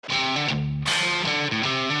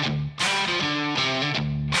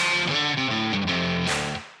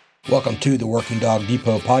Welcome to the Working Dog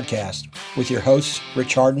Depot podcast with your hosts,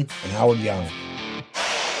 Rich Harden and Howard Young.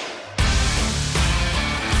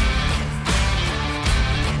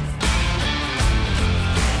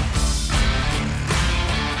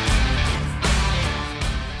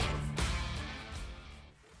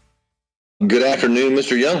 Good afternoon,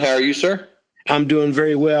 Mr. Young. How are you, sir? I'm doing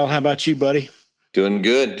very well. How about you, buddy? Doing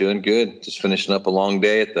good. Just finishing up a long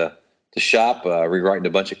day at the shop, rewriting a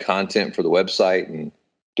bunch of content for the website and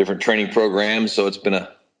different training programs. So it's been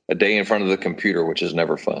a day in front of the computer, which is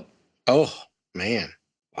never fun. Oh, man.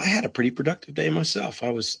 I had a pretty productive day myself.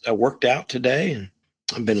 I worked out today, and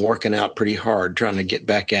I've been working out pretty hard trying to get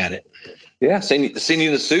back at it. Yeah, seen you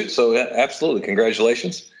in the suit. So absolutely.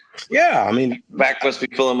 Congratulations. Yeah, I mean, back must be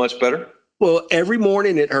feeling much better. Well, every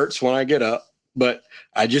morning it hurts when I get up, but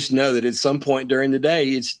I just know that at some point during the day,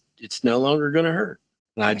 it's no longer going to hurt.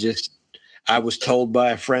 And I was told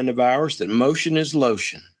by a friend of ours that motion is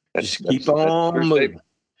lotion. Just keep on moving.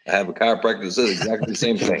 I have a chiropractor that says exactly the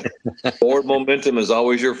same thing. Forward momentum is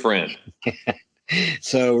always your friend.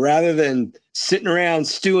 So rather than sitting around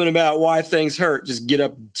stewing about why things hurt, just get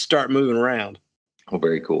up and start moving around. Oh,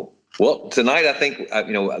 very cool. Well, tonight I think, I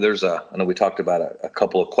know we talked about a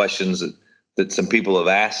couple of questions that some people have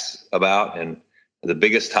asked about, and the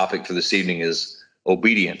biggest topic for this evening is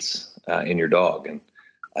obedience in your dog. And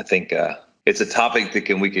I think it's a topic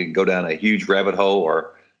that we can go down a huge rabbit hole,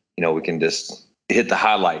 or we can just hit the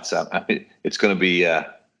highlights. I mean, it's going to be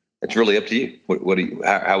it's really up to you.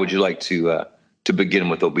 How would you like to begin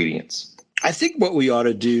with obedience? I think what we ought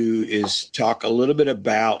to do is talk a little bit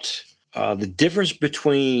about the difference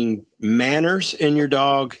between manners in your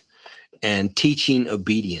dog and teaching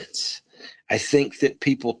obedience. I think that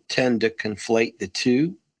people tend to conflate the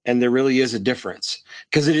two, and there really is a difference,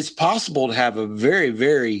 because it is possible to have a very,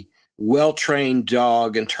 very well-trained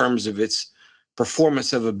dog in terms of its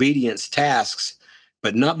performance of obedience tasks,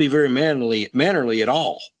 but not be very mannerly at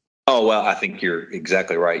all. Oh, well, I think you're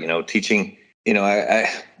exactly right. Teaching, I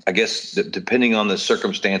guess depending on the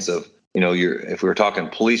circumstance of, if we were talking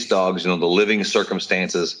police dogs, the living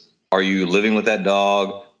circumstances, are you living with that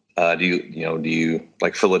dog? Do you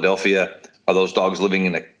like Philadelphia? Are those dogs living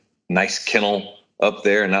in a nice kennel up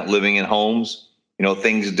there and not living in homes?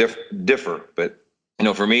 Things differ. But,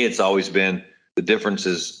 for me, it's always been the difference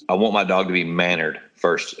is I want my dog to be mannered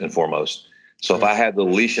first and foremost. So if I have the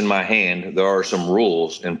leash in my hand, there are some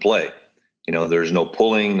rules in play. There's no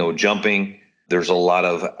pulling, no jumping. There's a lot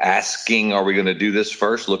of asking, are we going to do this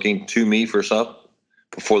first? Looking to me for stuff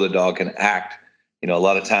before the dog can act. A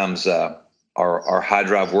lot of times our high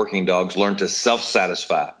drive working dogs learn to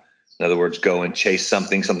self-satisfy. In other words, go and chase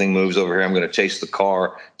something moves over here. I'm going to chase the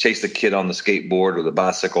car, chase the kid on the skateboard or the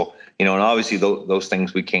bicycle, and obviously those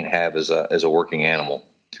things we can't have as a working animal.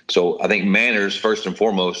 So I think manners, first and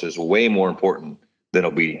foremost, is way more important than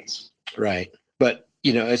obedience. Right. But,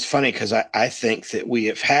 it's funny because I think that we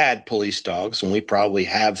have had police dogs, and we probably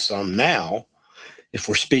have some now, if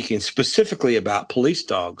we're speaking specifically about police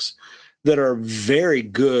dogs, that are very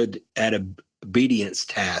good at obedience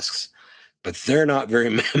tasks, but they're not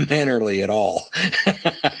very mannerly at all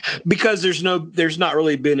because there's not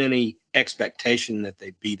really been any expectation that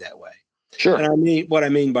they be that way. Sure. And what I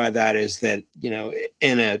mean by that is that,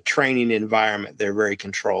 in a training environment, they're very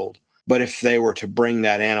controlled. But if they were to bring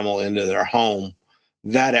that animal into their home,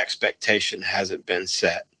 that expectation hasn't been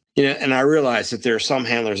set. And I realize that there are some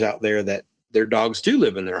handlers out there that their dogs do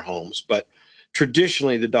live in their homes, but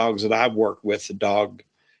traditionally the dogs that I've worked with, the dog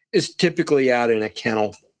is typically out in a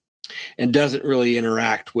kennel and doesn't really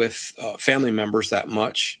interact with family members that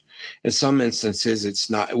much. In some instances,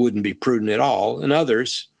 it wouldn't be prudent at all. In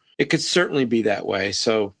others, it could certainly be that way.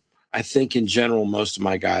 So I think in general, most of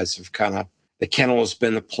my guys have the kennel has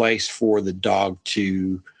been the place for the dog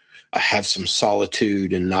to have some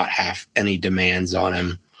solitude and not have any demands on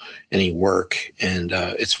him, any work. And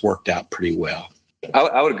it's worked out pretty well.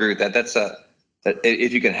 I would agree with that. That's that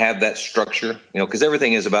if you can have that structure, because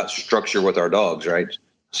everything is about structure with our dogs, right?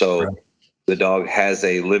 So right. The dog has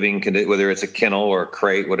a living condition, whether it's a kennel or a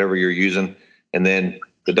crate, whatever you're using, and then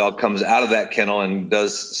the dog comes out of that kennel and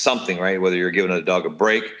does something, right? Whether you're giving a dog a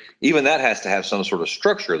break, even that has to have some sort of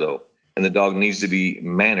structure, though, and the dog needs to be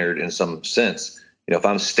mannered in some sense. If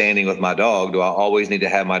I'm standing with my dog, do I always need to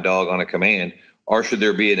have my dog on a command, or should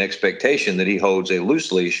there be an expectation that he holds a loose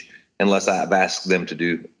leash unless I've asked them to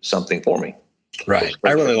do something for me? Right.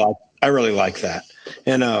 I really like that.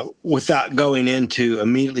 And without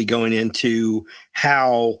immediately going into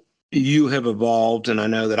how you have evolved, and I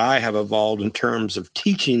know that I have evolved in terms of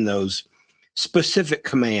teaching those specific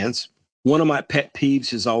commands, one of my pet peeves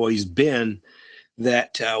has always been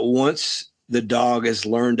that once the dog has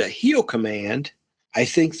learned a heel command, I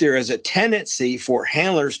think there is a tendency for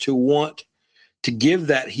handlers to want to give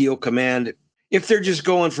that heel command if they're just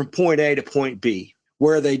going from point A to point B,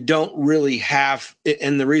 where they don't really have,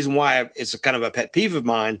 and the reason why it's a kind of a pet peeve of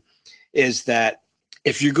mine is that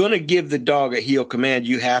if you're going to give the dog a heel command,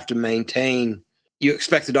 you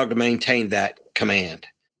expect the dog to maintain that command.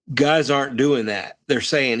 Guys aren't doing that. They're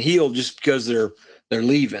saying heel just because they're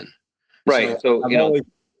leaving. Right. So I've always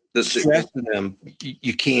stressed to them,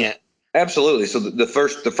 you can't. Absolutely. So the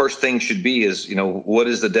first thing should be is, what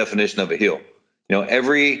is the definition of a heel?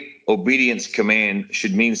 Every obedience command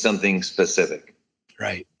should mean something specific.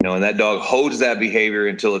 Right. And that dog holds that behavior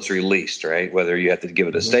until it's released, right? Whether you have to give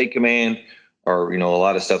it a stay command or, a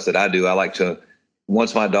lot of stuff that I do, I like to,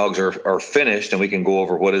 once my dogs are finished and we can go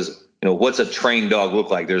over what's a trained dog look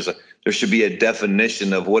like? There should be a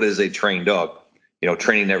definition of what is a trained dog.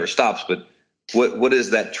 Training never stops, but what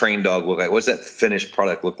does that trained dog look like? What's that finished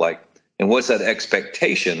product look like? And what's that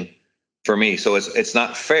expectation for me? So it's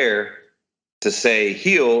not fair to say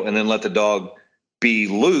heel and then let the dog be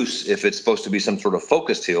loose if it's supposed to be some sort of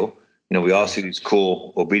focused heel. We all see these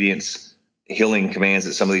cool obedience healing commands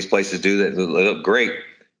that some of these places do that look great.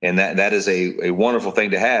 And that is a wonderful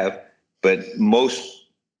thing to have. But most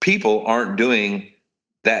people aren't doing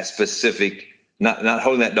that specific, not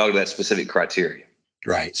holding that dog to that specific criteria.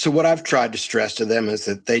 Right. So what I've tried to stress to them is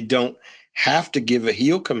that they don't have to give a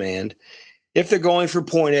heel command if they're going from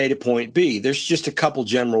point A to point B. There's just a couple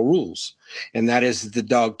general rules, and that is that the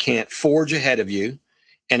dog can't forge ahead of you,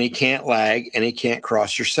 and he can't lag, and he can't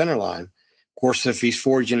cross your center line. Of course, if he's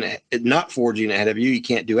not forging ahead of you, he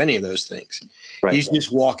can't do any of those things. Right. He's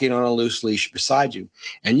just walking on a loose leash beside you,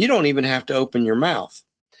 and you don't even have to open your mouth.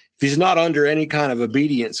 If he's not under any kind of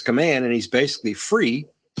obedience command and he's basically free,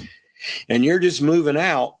 and you're just moving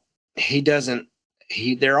out, you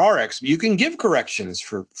can give corrections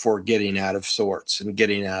for getting out of sorts and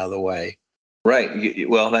getting out of the way. Right.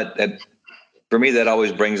 Well, that for me, that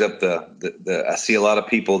always brings up I see a lot of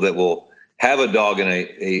people that will have a dog in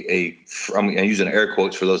I'm using air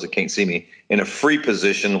quotes for those that can't see me, in a free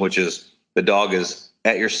position, which is the dog is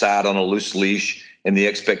at your side on a loose leash. And the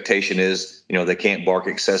expectation is, they can't bark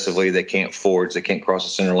excessively. They can't forge. They can't cross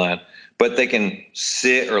the center line, but they can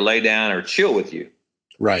sit or lay down or chill with you.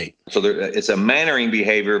 Right. So it's a mannering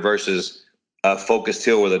behavior versus a focused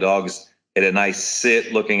heel where the dog's at a nice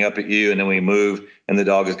sit looking up at you. And then we move and the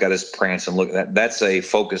dog has got his prance and look. That's a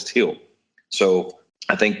focused heel. So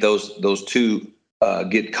I think those two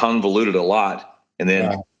get convoluted a lot. And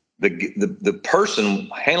then the person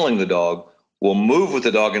handling the dog will move with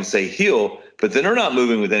the dog and say heel, but then they're not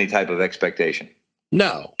moving with any type of expectation.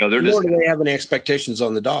 No, they're nor do they have any expectations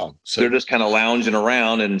on the dog. So they're just kind of lounging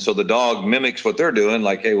around, and so the dog mimics what they're doing.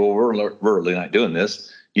 Like, hey, well, we're really not doing this.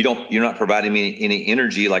 You're not providing me any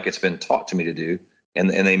energy like it's been taught to me to do, and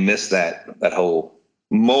they miss that whole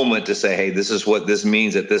moment to say, hey, this is what this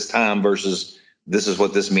means at this time versus this is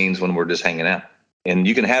what this means when we're just hanging out. And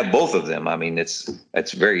you can have both of them. I mean, it's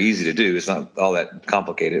very easy to do. It's not all that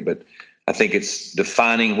complicated, but I think it's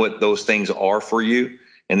defining what those things are for you.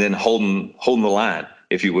 And then holding the line,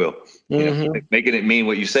 if you will, making it mean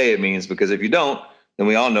what you say it means. Because if you don't, then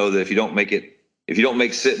we all know that if you don't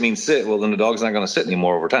make sit mean sit, well, then the dog's not going to sit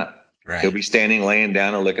anymore over time. Right. He'll be standing, laying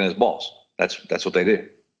down, or licking his balls. That's what they do.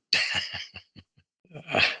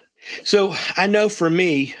 So I know for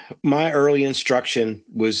me, my early instruction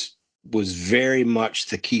was very much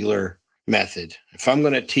the Keeler method. If I'm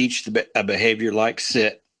going to teach a behavior like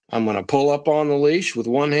sit, I'm going to pull up on the leash with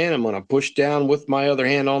one hand. I'm going to push down with my other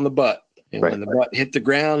hand on the butt. And when the butt hit the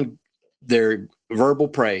ground, they're verbal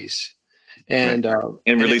praise. And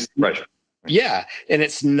release the pressure. Yeah. And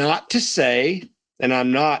it's not to say, and I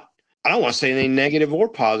don't want to say anything negative or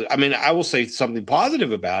positive. I mean, I will say something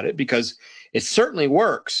positive about it because it certainly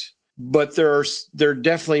works, but there are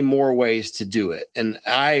definitely more ways to do it. And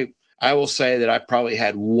I will say that I probably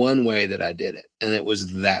had one way that I did it, and it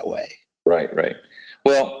was that way. Right.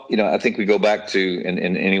 Well, I think we go back to, and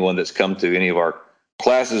anyone that's come to any of our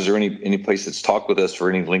classes or any place that's talked with us for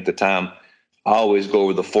any length of time, I always go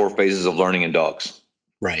over the 4 phases of learning in dogs.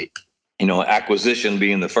 Right. Acquisition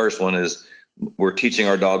being the first one is we're teaching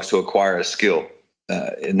our dogs to acquire a skill.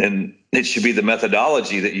 And then it should be the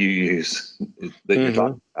methodology that you use that you're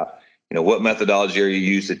talking about. What methodology are you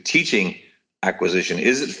using to teaching acquisition?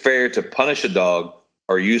 Is it fair to punish a dog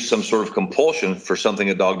or use some sort of compulsion for something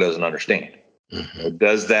a dog doesn't understand? Mm-hmm.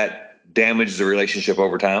 Does that damage the relationship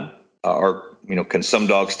over time? Or can some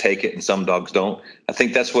dogs take it and some dogs don't? I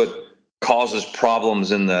think that's what causes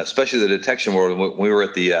problems especially the detection world. When we were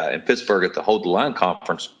at in Pittsburgh at the Hold the Line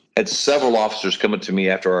conference, had several officers coming to me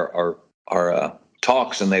after our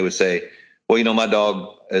talks, and they would say, well, my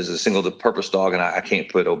dog is a single purpose dog, and I can't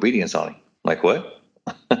put obedience on him. I'm like, what?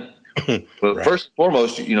 Well, Right. first and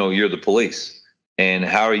foremost, you're the police. And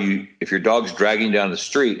how are you, if your dog's dragging down the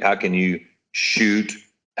street, how can you shoot?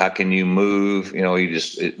 How can you move?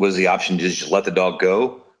 It was the option to just let the dog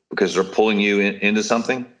go because they're pulling you into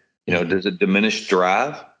something. Does it diminish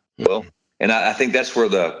drive? Well, and I think that's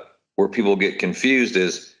where people get confused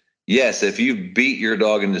is, yes, if you beat your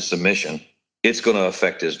dog into submission, it's going to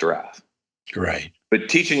affect his drive. Right. But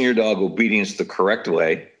teaching your dog obedience the correct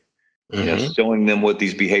way, showing them what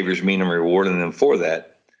these behaviors mean and rewarding them for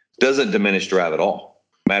that doesn't diminish drive at all.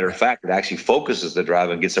 Matter of fact, it actually focuses the drive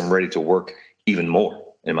and gets them ready to work even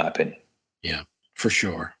more, in my opinion. Yeah, for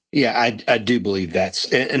sure. Yeah, I do believe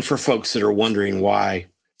that's, and for folks that are wondering why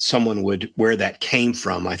someone where that came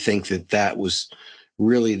from, I think that was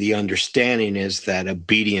really the understanding is that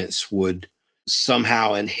obedience would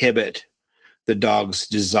somehow inhibit the dog's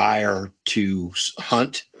desire to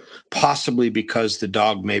hunt, possibly because the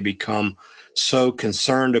dog may become so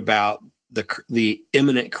concerned about the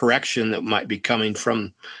imminent correction that might be coming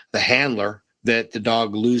from the handler that the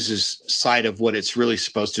dog loses sight of what it's really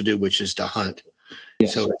supposed to do, which is to hunt.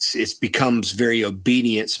 Yes. So it becomes very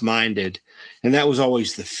obedience minded, and that was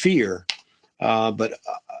always the fear. But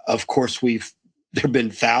of course, there have been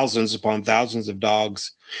thousands upon thousands of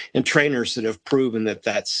dogs and trainers that have proven that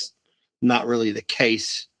that's not really the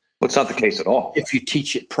case. Well, it's not the case at all if you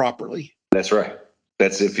teach it properly. That's right.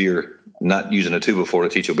 That's if you're not using a 2x4 to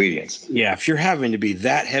teach obedience. Yeah, if you're having to be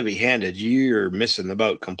that heavy-handed, you're missing the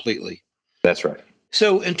boat completely. That's right.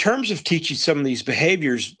 So in terms of teaching some of these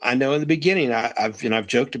behaviors, I know in the beginning, I've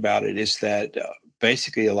joked about it, is that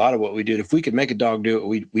basically a lot of what we did, if we could make a dog do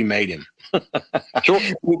it, we made him. Sure.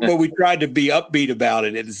 But we tried to be upbeat about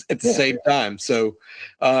it at the same time. So,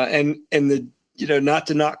 and the, not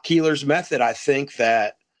to knock Keeler's method, I think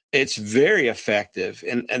that it's very effective.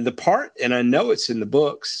 And the part, and I know it's in the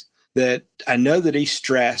books, that I know that he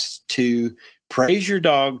stressed to praise your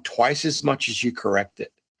dog twice as much as you correct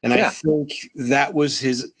it. And I think that was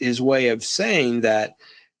his way of saying that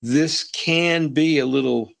this can be a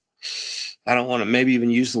little, I don't want to maybe even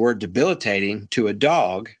use the word debilitating to a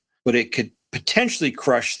dog, but it could potentially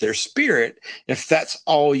crush their spirit if that's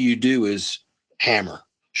all you do is hammer.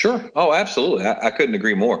 Sure. Oh, absolutely. I couldn't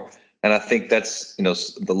agree more. And I think that's,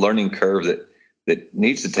 the learning curve that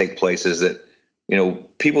needs to take place is that,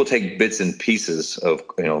 people take bits and pieces of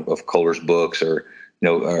Kohler's books or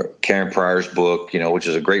Karen Pryor's book, which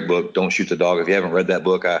is a great book. Don't Shoot the Dog. If you haven't read that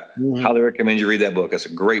book, I highly recommend you read that book. That's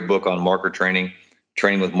a great book on marker training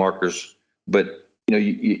with markers. But,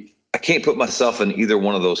 I can't put myself in either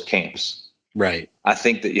one of those camps. Right. I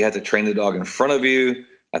think that you have to train the dog in front of you.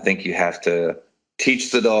 I think you have to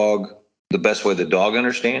teach the dog the best way the dog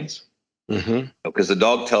understands. Because the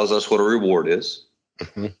dog tells us what a reward is.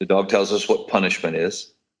 The dog tells us what punishment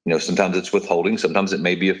is. Sometimes it's withholding. Sometimes it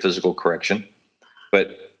may be a physical correction.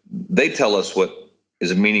 But they tell us what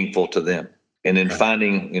is meaningful to them. And then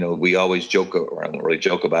finding, we always joke, or I don't really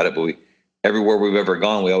joke about it, but everywhere we've ever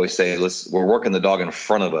gone, we always say, we're working the dog in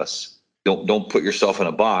front of us. Don't put yourself in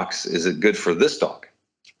a box. Is it good for this dog?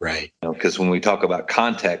 Right. Because when we talk about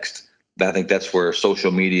context, I think that's where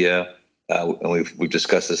social media, and we've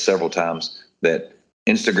discussed this several times, that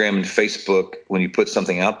Instagram and Facebook, when you put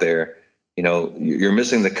something out there, you're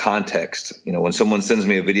missing the context. When someone sends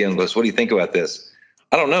me a video and goes, what do you think about this?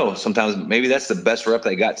 I don't know. Sometimes maybe that's the best rep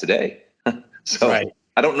they got today. So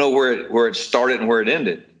I don't know where it started and where it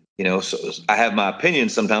ended. So I have my opinion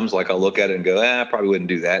sometimes, like I'll look at it and go, I probably wouldn't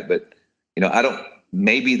do that. But,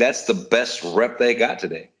 maybe that's the best rep they got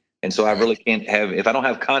today. And so I really can't if I don't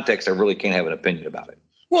have context, I really can't have an opinion about it.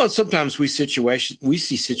 Well, sometimes we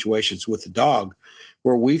see situations with the dog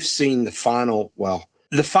where we've seen the final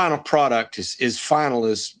product is final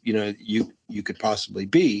as, you could possibly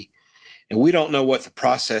be. And we don't know what the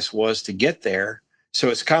process was to get there. So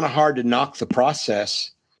it's kind of hard to knock the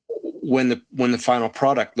process when the final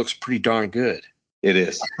product looks pretty darn good. It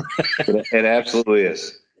is. It absolutely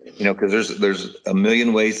is. Because there's a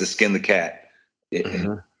million ways to skin the cat.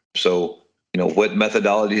 So, what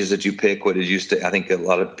methodologies that you pick, what is used to, I think a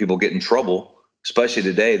lot of people get in trouble, especially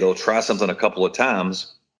today. They'll try something a couple of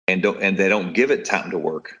times and they don't give it time to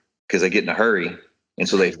work because they get in a hurry. And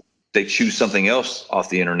so they choose something else off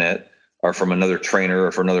the internet or from another trainer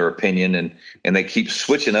or for another opinion. And they keep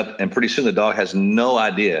switching up. And pretty soon the dog has no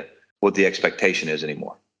idea what the expectation is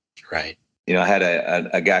anymore. Right. I had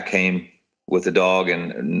a guy came with a dog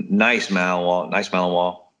and nice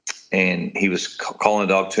Malinois, and he was calling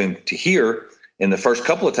the dog to him to hear. And the first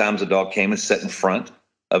couple of times the dog came and sat in front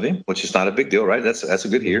of him, which is not a big deal, right? That's a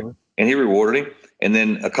good hear. and he rewarded him. And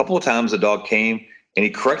then a couple of times the dog came and he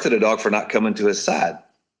corrected the dog for not coming to his side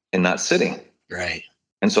and not sitting. Right.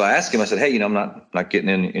 And so I asked him, I said, hey, I'm not getting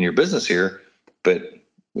in your business here, but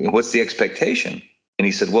what's the expectation? And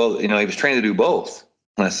he said, well, he was trained to do both.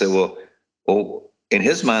 And I said, well, in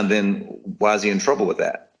his mind, then why is he in trouble with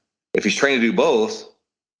that? If he's trained to do both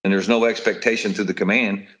and there's no expectation through the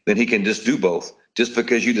command, then he can just do both. Just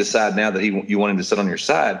because you decide now that you want him to sit on your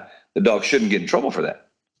side, the dog shouldn't get in trouble for that.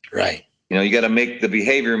 Right. You got to make the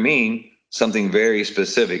behavior mean something very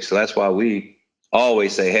specific. So that's why we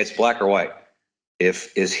always say, hey, it's black or white.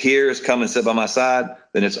 If it's here, it's come and sit by my side,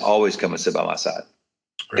 then it's always come and sit by my side.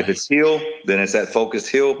 Right. If it's heel, then it's that focused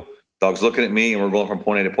heel. Dog's looking at me and we're going from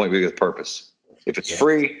point A to point B with purpose. If it's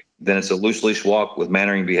free, then it's a loose leash walk with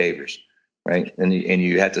mannering behaviors, right? And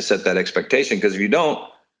you have to set that expectation, because if you don't,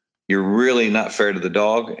 you're really not fair to the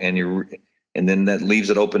dog, and then that leaves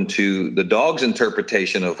it open to the dog's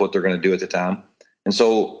interpretation of what they're going to do at the time. And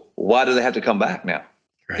so why do they have to come back now?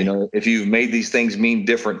 Right. If you've made these things mean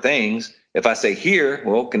different things, if I say here,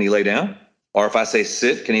 well, can he lay down? Or if I say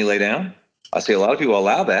sit, can he lay down? I see a lot of people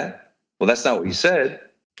allow that. Well, that's not what you said.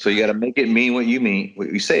 So you got to make it mean what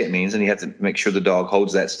you say it means, and you have to make sure the dog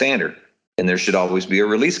holds that standard. And there should always be a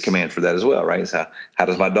release command for that as well, right? So how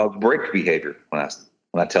does my dog break behavior when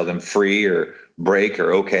I tell them free or break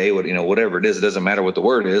or okay, whatever it is, it doesn't matter what the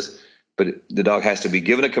word is, but the dog has to be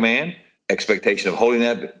given a command, expectation of holding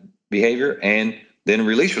that behavior, and then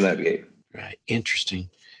release from that behavior. Right. Interesting.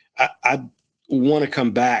 I want to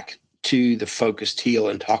come back to the focused heel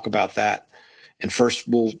and talk about that. And first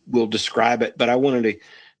we'll describe it, but I wanted to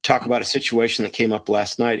talk about a situation that came up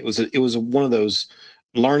last night. It was one of those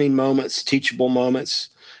learning moments, teachable moments.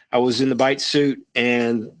 I was in the bite suit,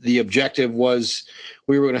 and the objective was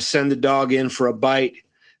we were going to send the dog in for a bite,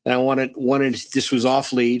 and I wanted this was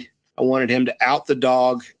off lead. I wanted him to out the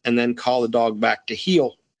dog and then call the dog back to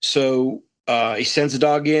heel. So he sends the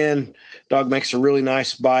dog in. Dog makes a really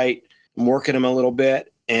nice bite. I'm working him a little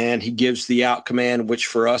bit, and he gives the out command, which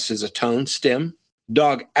for us is a tone stem.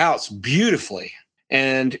 Dog outs beautifully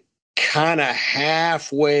and kind of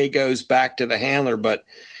halfway goes back to the handler, but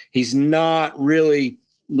he's not really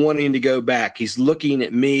wanting to go back. He's looking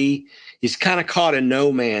at me. He's kind of caught in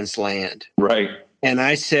no man's land. Right. And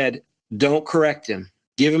I said, don't correct him.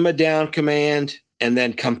 Give him a down command and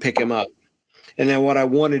then come pick him up. And then what I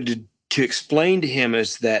wanted to explain to him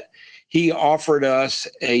is that he offered us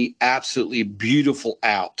a absolutely beautiful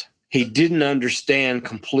out. He didn't understand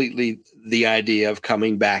completely the idea of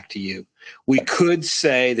coming back to you. We could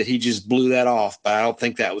say that he just blew that off, but I don't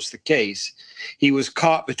think that was the case. He was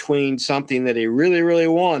caught between something that he really, really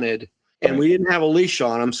wanted, and we didn't have a leash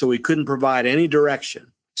on him, so we couldn't provide any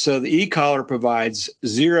direction. So the e-collar provides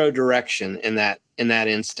zero direction in that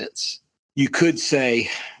instance. You could say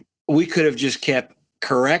we could have just kept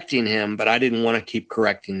correcting him, but I didn't want to keep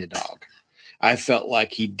correcting the dog. I felt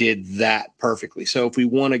like he did that perfectly. So if we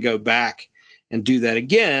want to go back and do that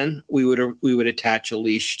again, we would attach a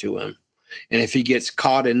leash to him. And if he gets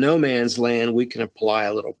caught in no man's land, we can apply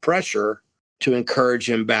a little pressure to encourage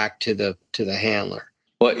him back to the handler.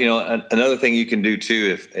 Well, another thing you can do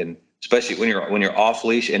too, and especially when you're off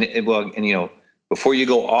leash, and before you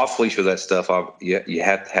go off leash with that stuff, you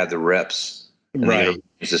have to have the reps, right,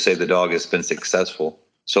 to say the dog has been successful.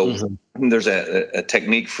 So there's a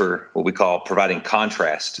technique for what we call providing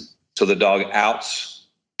contrast. So the dog outs,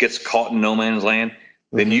 gets caught in no man's land,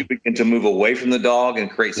 then you begin to move away from the dog and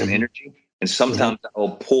create some energy, and sometimes that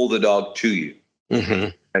will pull the dog to you.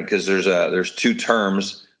 Because there's two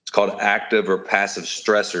terms. It's called active or passive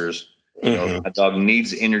stressors. If a dog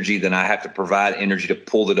needs energy, then I have to provide energy to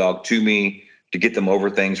pull the dog to me to get them over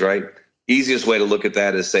things, right? Easiest way to look at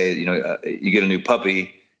that is say, you get a new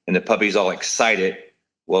puppy and the puppy's all excited.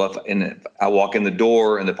 Well, if I walk in the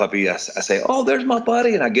door and the puppy, I say, oh, there's my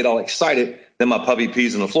buddy, and I get all excited, then my puppy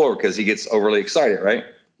pees on the floor because he gets overly excited, right?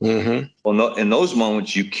 Well, no, in those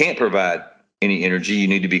moments, you can't provide any energy. You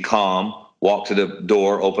need to be calm, walk to the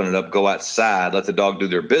door, open it up, go outside, let the dog do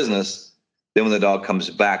their business. Then when the dog comes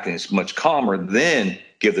back and it's much calmer, then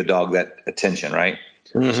give the dog that attention, right?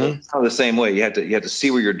 So it's kind of the same way. You have to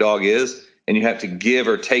see where your dog is, and you have to give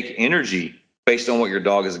or take energy based on what your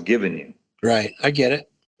dog has given you. Right. I get it.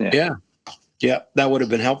 Yeah. That would have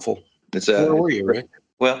been helpful. Where were you, Rick?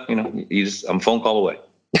 Well, I'm a phone call away.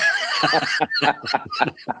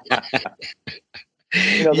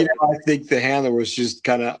 I think the handler was just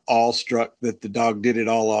kind of awestruck that the dog did it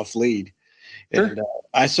all off lead. Sure. And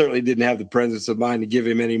I certainly didn't have the presence of mind to give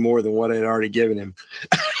him any more than what I had already given him.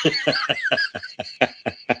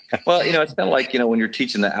 Well, it's kind of like, when you're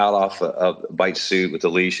teaching the out off of bite suit with the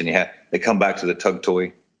leash and they come back to the tug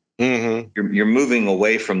toy. Mm-hmm. You're moving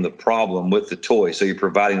away from the problem with the toy. So you're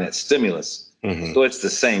providing that stimulus. Mm-hmm. So it's the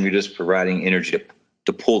same. You're just providing energy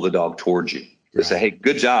to pull the dog towards you. To say, hey,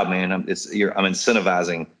 good job, man. I'm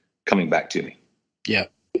incentivizing coming back to me. Yeah.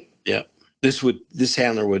 Yeah. This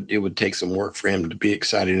handler would take some work for him to be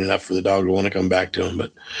excited enough for the dog to want to come back to him,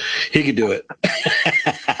 but he could do it.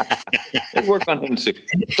 Work on him too.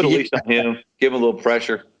 Put a leash on him, give him a little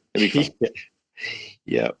pressure. It'd be fun.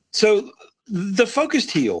 Yeah. So the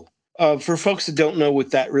focused heel, for folks that don't know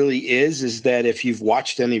what that really is that if you've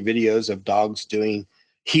watched any videos of dogs doing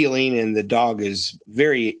healing and the dog is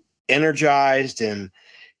very energized and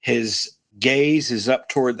his gaze is up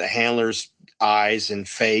toward the handler's eyes and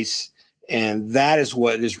face, and that is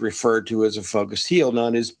what is referred to as a focused heel. Now,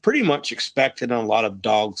 it is pretty much expected in a lot of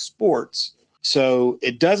dog sports. So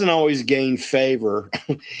it doesn't always gain favor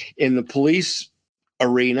in the police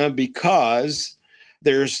arena because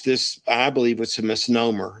there's this, I believe it's a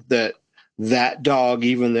misnomer that dog,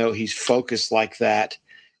 even though he's focused like that,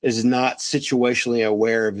 is not situationally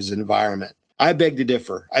aware of his environment. I beg to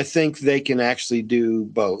differ. I think they can actually do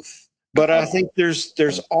both, but I think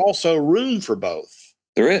there's also room for both.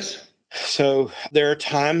 There is. So there are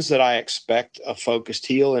times that I expect a focused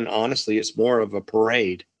heel, and honestly, it's more of a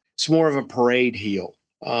parade. It's more of a parade heel.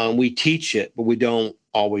 We teach it, but we don't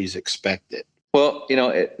always expect it. Well,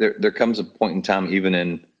 there comes a point in time, even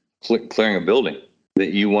in clearing a building,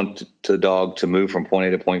 that you want the dog to move from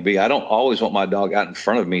point A to point B. I don't always want my dog out in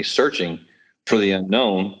front of me searching for the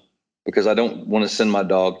unknown because I don't want to send my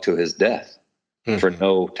dog to his death for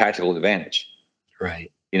no tactical advantage.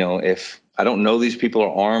 Right. If I don't know these people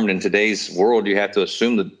are armed in today's world, you have to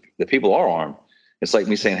assume that the people are armed. It's like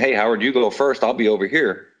me saying, hey, Howard, you go first. I'll be over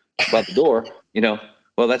here by the door.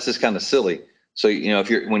 Well, that's just kind of silly. So,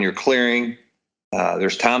 when you're clearing,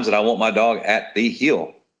 there's times that I want my dog at the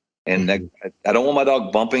heel, and I don't want my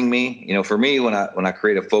dog bumping me. For me, when I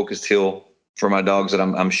create a focused heel for my dogs that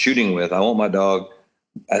I'm shooting with, I want my dog.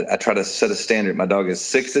 I try to set a standard. My dog is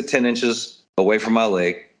 6 to 10 inches away from my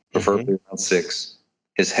leg, preferably around 6.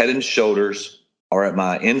 His head and shoulders are at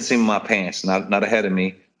my inseam of my pants, not ahead of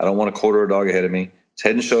me. I don't want a quarter of a dog ahead of me. His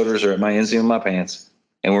head and shoulders are at my inseam of my pants,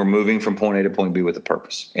 and we're moving from point A to point B with a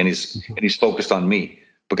purpose. And he's focused on me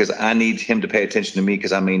because I need him to pay attention to me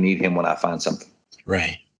because I may need him when I find something.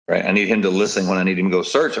 Right. I need him to listen when I need him to go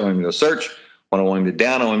search. I want him to go search. When I want him to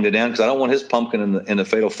down, I want him to down because I don't want his pumpkin in the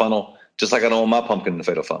fatal funnel, just like I don't want my pumpkin in the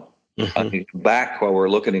fatal funnel. I need him back while we're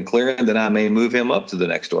looking and clearing. Then I may move him up to the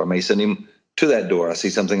next door. I may send him to that door. I see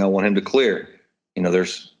something I want him to clear.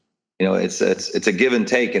 It's a give and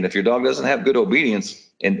take. And if your dog doesn't have good obedience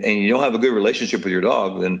and you don't have a good relationship with your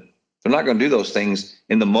dog, then they're not going to do those things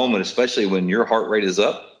in the moment, especially when your heart rate is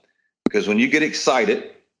up. Because when you get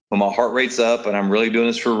excited, when my heart rate's up and I'm really doing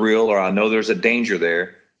this for real, or I know there's a danger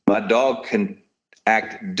there, my dog can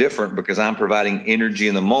act different because I'm providing energy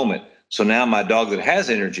in the moment. So now my dog that has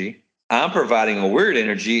energy, I'm providing a weird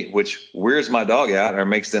energy, which weirds my dog out or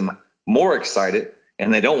makes them more excited,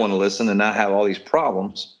 and they don't want to listen and not have all these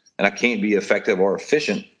problems. And I can't be effective or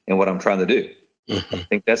efficient in what I'm trying to do. I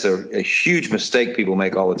think that's a huge mistake people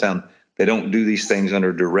make all the time. They don't do these things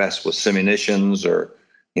under duress with simunitions or,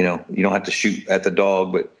 you don't have to shoot at the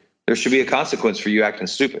dog, but there should be a consequence for you acting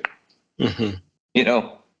stupid.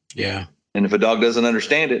 Yeah. And if a dog doesn't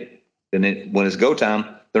understand it, then when it's go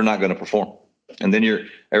time, they're not going to perform. And then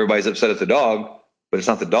everybody's upset at the dog, but it's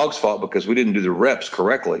not the dog's fault because we didn't do the reps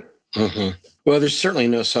correctly. Well, there's certainly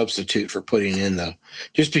no substitute for putting in, though.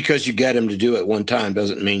 Just because you get him to do it one time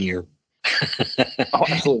doesn't mean you're. Oh,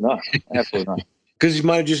 absolutely not. Absolutely not. Because you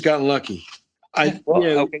might have just gotten lucky.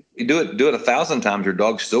 Okay. You do it 1,000 times, your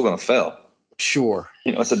dog's still going to fail. Sure.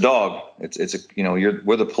 It's a dog.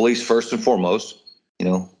 We're the police first and foremost.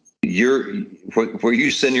 Where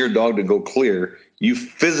you send your dog to go clear, you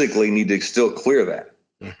physically need to still clear that.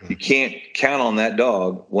 You can't count on that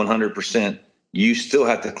dog 100%. You still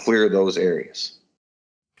have to clear those areas.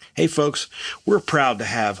 Hey, folks, we're proud to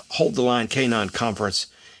have Hold the Line Canine Conference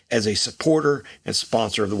as a supporter and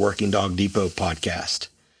sponsor of the Working Dog Depot podcast.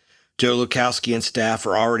 Joe Lukowski and staff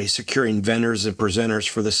are already securing vendors and presenters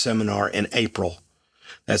for the seminar in April.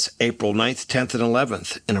 That's April 9th, 10th, and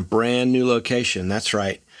 11th in a brand new location. That's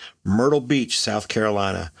right, Myrtle Beach, South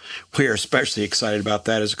Carolina. We are especially excited about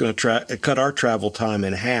that. It's going to cut our travel time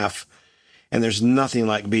in half, and there's nothing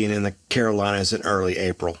like being in the Carolinas in early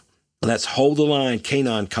April. That's Hold the Line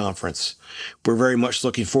Canine Conference. We're very much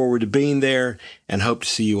looking forward to being there and hope to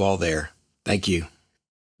see you all there. Thank you.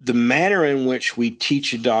 The manner in which we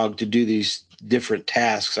teach a dog to do these different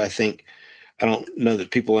tasks, I don't know that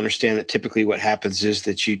people understand that typically what happens is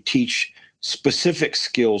that you teach specific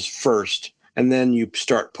skills first and then you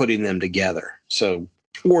start putting them together. So,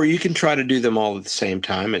 or you can try to do them all at the same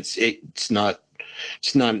time. It's not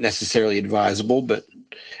necessarily advisable, but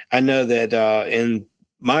I know that in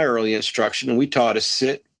my early instruction, we taught a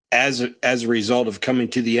sit as a result of coming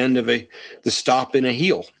to the end of the stop in a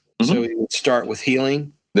heel. Mm-hmm. So we would start with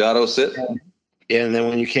heeling. The auto sit. And then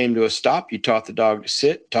when you came to a stop, you taught the dog to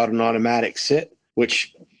sit, taught an automatic sit,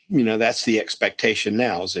 which, that's the expectation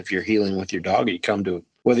now is if you're heeling with your dog, you come to,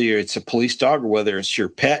 whether it's a police dog or whether it's your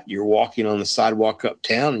pet, you're walking on the sidewalk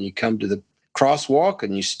uptown and you come to the crosswalk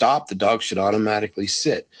and you stop, the dog should automatically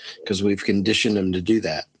sit because we've conditioned them to do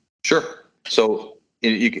that. Sure. So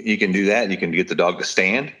you can do that. You can get the dog to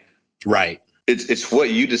stand. Right. It's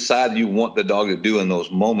what you decide you want the dog to do in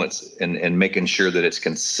those moments and making sure that it's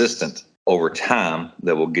consistent over time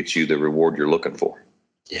that will get you the reward you're looking for.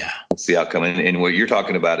 Yeah. That's the outcome. And what you're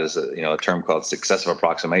talking about is a term called successive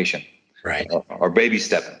approximation. Right. Or baby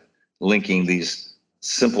stepping, linking these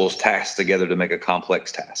simple tasks together to make a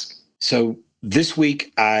complex task. So this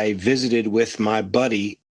week I visited with my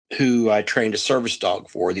buddy who I trained a service dog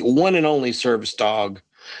for, the one and only service dog,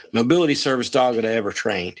 mobility service dog that I ever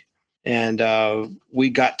trained. And we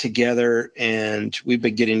got together and we've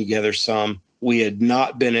been getting together some. We had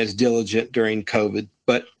not been as diligent during COVID,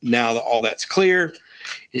 but now that all that's clear,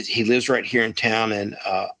 he lives right here in town. And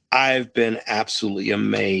I've been absolutely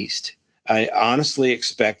amazed. I honestly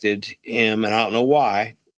expected him, and I don't know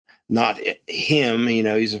why, not him.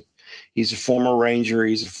 He's a former ranger.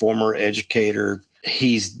 He's a former educator.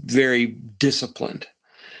 He's very disciplined.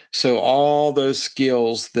 So all those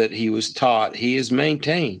skills that he was taught, he has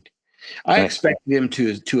maintained. I expected him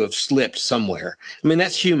to have slipped somewhere. I mean,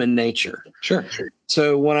 that's human nature. Sure.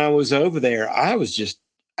 So when I was over there, I've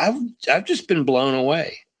just been blown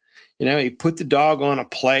away. He put the dog on a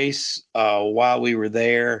place while we were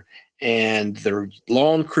there, and the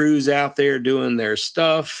lawn crews out there doing their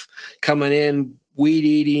stuff, coming in, weed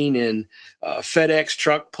eating, and FedEx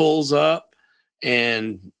truck pulls up,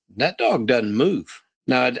 and that dog doesn't move.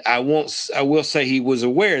 Now, I will say he was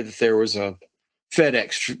aware that there was a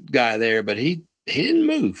FedEx guy there, but he didn't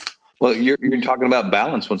move. Well, you're talking about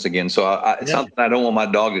balance once again. So it's something I don't want my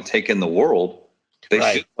dog to take in the world. They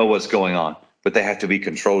should know what's going on, but they have to be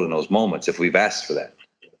controlled in those moments if we've asked for that.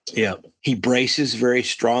 Yeah. He braces very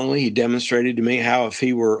strongly. He demonstrated to me how if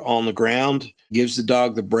he were on the ground, gives the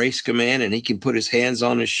dog the brace command, and he can put his hands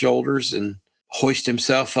on his shoulders and hoist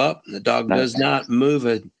himself up, and the dog does not move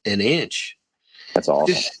an inch. That's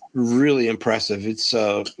awesome. Just really impressive.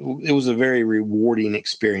 It was a very rewarding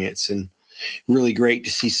experience and really great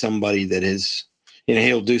to see somebody that is,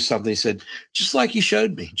 he'll do something. He said, just like you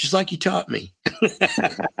showed me, just like you taught me.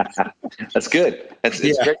 That's good. It's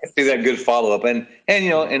great to see that good follow-up. And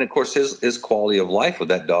of course, his quality of life with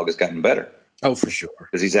that dog has gotten better. Oh, for sure.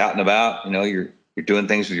 Because he's out and about, you're doing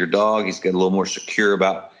things with your dog. He's getting a little more secure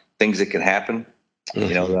about things that can happen.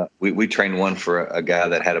 Mm-hmm. We trained one for a guy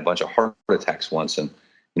that had a bunch of heart attacks once, and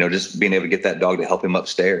just being able to get that dog to help him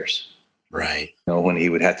upstairs. Right. When he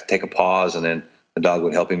would have to take a pause, and then the dog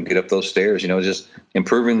would help him get up those stairs. Just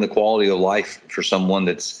improving the quality of life for someone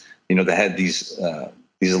that's that had these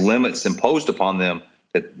limits imposed upon them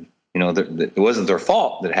that that it wasn't their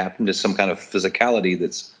fault that happened. It's some kind of physicality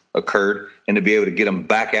that's occurred, and to be able to get them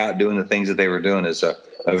back out doing the things that they were doing is a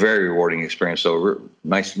very rewarding experience. So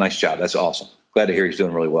nice job. That's awesome. Glad to hear he's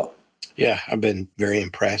doing really well. Yeah, I've been very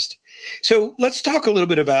impressed. So let's talk a little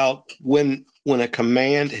bit about when a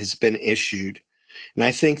command has been issued. And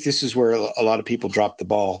I think this is where a lot of people drop the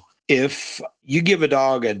ball. If you give a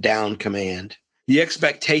dog a down command, the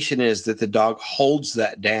expectation is that the dog holds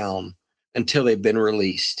that down until they've been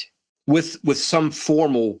released with some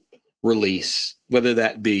formal release, whether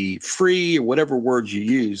that be free or whatever words you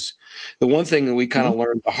use. The one thing that we kind of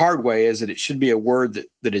learned the hard way is that it should be a word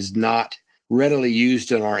that is not readily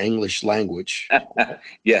used in our English language.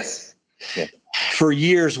 Yes. Yeah. For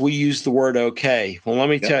years, we used the word okay. Well, let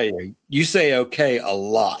me tell you, you say okay a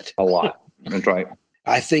lot. A lot. That's right.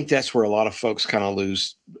 I think that's where a lot of folks kind of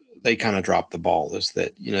lose. They kind of drop the ball is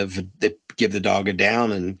that, they give the dog a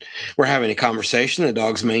down and we're having a conversation. The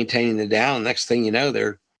dog's maintaining the down. Next thing you know,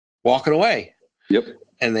 they're walking away. Yep.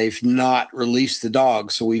 And they've not released the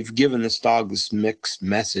dog. So we've given this dog this mixed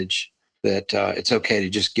message that it's okay to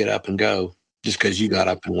just get up and go just because you got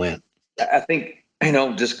up and went. I think,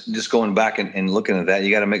 just going back and looking at that,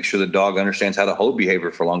 you got to make sure the dog understands how to hold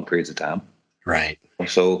behavior for long periods of time. Right.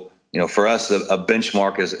 So, for us, a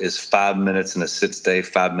benchmark is 5 minutes in a sit stay,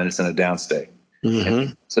 5 minutes in a down stay.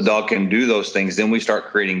 Mm-hmm. So the dog can do those things. Then we start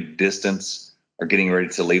creating distance or getting ready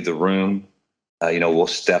to leave the room. We'll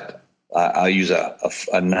step. I'll use a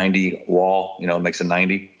 90 wall, it makes a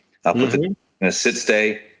 90. I'll put in a sit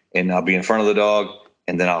stay, and I'll be in front of the dog,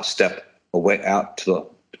 and then I'll step away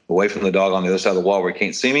from the dog on the other side of the wall where he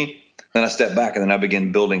can't see me. Then I step back, and then I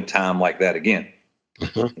begin building time like that again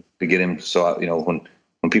to get him. So,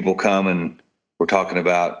 when people come and we're talking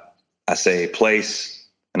about, I say place,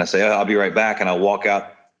 and I say, I'll be right back. And I walk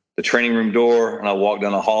out the training room door, and I walk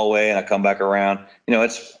down the hallway, and I come back around.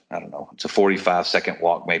 It's a 45-second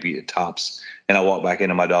walk, maybe at tops. And I walk back in,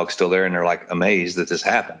 and my dog's still there, and they're like amazed that this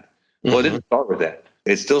happened. Well, it didn't start with that.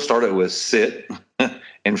 It still started with sit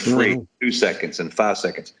and free 2 seconds and 5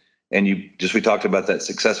 seconds. And we talked about that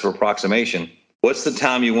successful approximation. What's the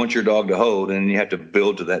time you want your dog to hold? And you have to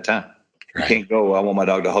build to that time. Right. You can't go, I want my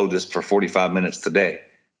dog to hold this for 45 minutes today,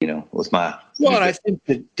 with my. Well, and I think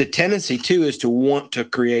the tendency too is to want to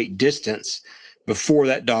create distance before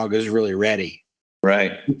that dog is really ready.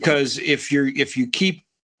 Right. Because if you get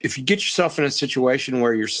yourself in a situation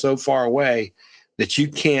where you're so far away that you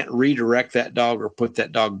can't redirect that dog or put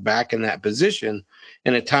that dog back in that position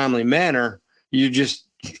in a timely manner, you're just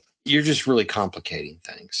really complicating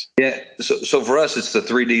things. Yeah. So for us, it's the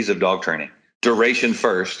 3 Ds of dog training. Duration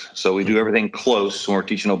first. So we do everything close when we're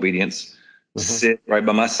teaching obedience. Sit right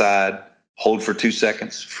by my side, hold for 2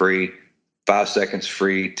 seconds, free, 5 seconds,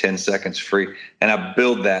 free, 10 seconds, free. And I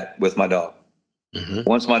build that with my dog.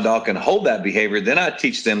 Once my dog can hold that behavior, then I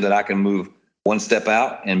teach them that I can move one step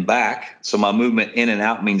out and back. So my movement in and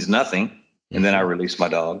out means nothing. And then I release my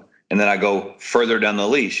dog. And then I go further down the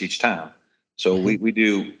leash each time. So we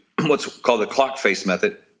do what's called the clock face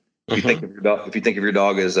method. If you think of your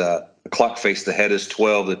dog as a clock face, the head is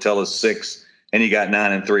 12, the tail is 6, and you got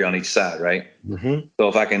 9 and 3 on each side, right? So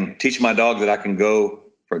if I can teach my dog that I can go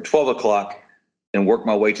for 12 o'clock and work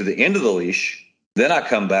my way to the end of the leash, then I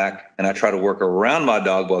come back and I try to work around my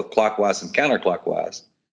dog both clockwise and counterclockwise,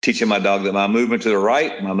 teaching my dog that my movement to the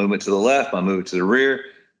right, my movement to the left, my movement to the rear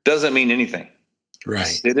doesn't mean anything. Right.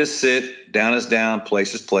 Sit is sit, down is down,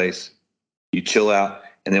 place is place. You chill out.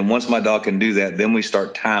 And then once my dog can do that, then we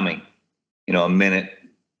start timing, a minute,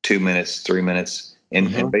 2 minutes, 3 minutes.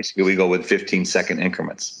 And basically we go with 15-second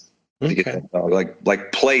increments to get that dog.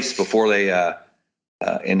 Like place before they,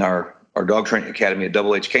 in our dog training academy at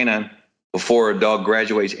Double H Canine, before a dog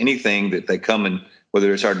graduates anything that they come in,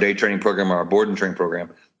 whether it's our day training program or our board and training program,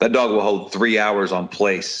 that dog will hold 3 hours on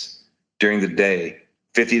place during the day,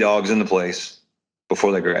 50 dogs in the place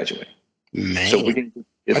before they graduate. Man. So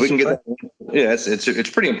if we can get that, it's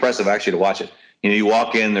pretty impressive actually to watch it. You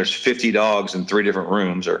walk in, there's 50 dogs in 3 different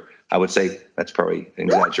rooms, or I would say that's probably an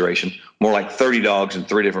exaggeration, more like 30 dogs in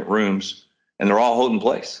 3 different rooms, and they're all holding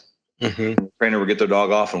place. The trainer will get their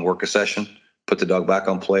dog off and work a session, put the dog back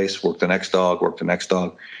on place, work the next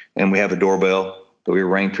dog, and we have a doorbell that we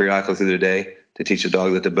ring periodically through the day to teach the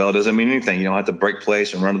dog that the bell doesn't mean anything. You don't have to break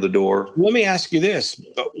place and run to the door. Let me ask you this.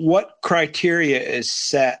 What criteria is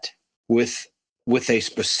set with a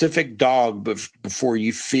specific dog before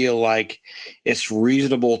you feel like it's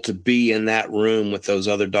reasonable to be in that room with those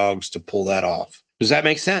other dogs to pull that off? Does that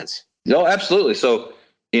make sense? No, absolutely. So,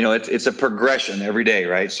 it's a progression every day,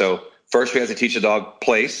 right? So first we have to teach a dog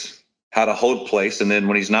place, how to hold place. And then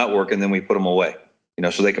when he's not working, then we put him away,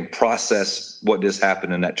 so they can process what just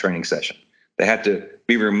happened in that training session. They have to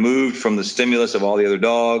be removed from the stimulus of all the other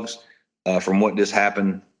dogs, from what just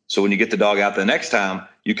happened. So when you get the dog out the next time,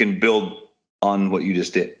 you can build on what you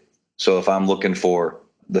just did. So if I'm looking for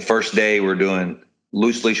the first day, we're doing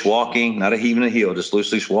loose leash walking, not a heave and a heel, just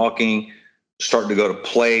loose leash walking, starting to go to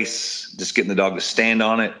place, just getting the dog to stand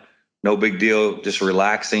on it. No big deal, just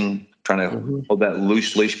relaxing, trying to hold that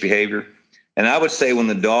loose leash behavior. And I would say when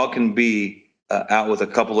the dog can be out with a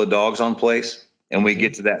couple of dogs on place and we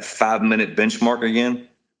get to that 5-minute benchmark again,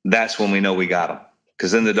 that's when we know we got them.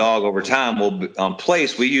 Because then the dog over time will be on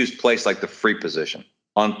place. We use place like the free position.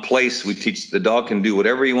 On place, we teach the dog can do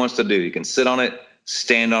whatever he wants to do. He can sit on it,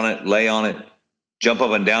 stand on it, lay on it, jump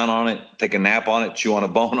up and down on it, take a nap on it, chew on a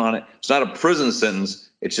bone on it. It's not a prison sentence.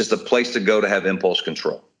 It's just a place to go to have impulse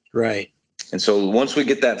control. Right. And so once we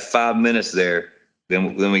get that 5 minutes there,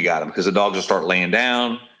 then we got them, because the dogs will start laying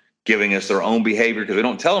down, giving us their own behavior, because we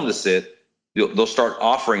don't tell them to sit. They'll start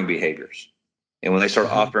offering behaviors. And when they start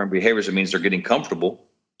offering behaviors, it means they're getting comfortable.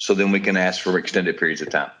 So then we can ask for extended periods of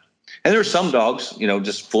time. And there's some dogs,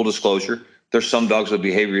 just full disclosure, there's some dogs with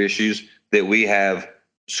behavior issues that we have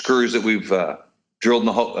screws that we've drilled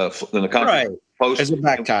in the concrete post as a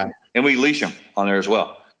back tie, and we leash them on there as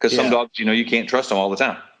well. Because some dogs, you can't trust them all the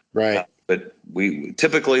time. Right. But we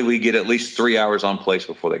typically get at least 3 hours on place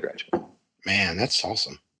before they graduate. Man, that's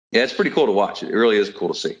awesome. Yeah, it's pretty cool to watch. It really is cool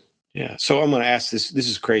to see. Yeah. So I'm going to ask this. This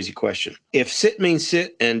is a crazy question. If sit means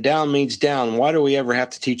sit and down means down, why do we ever have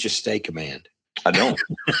to teach a stay command? I don't.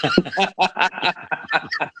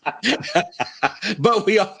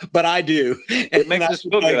 but I do. It makes us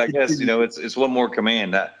feel good, I guess. It's one more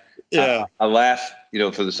command. I laugh,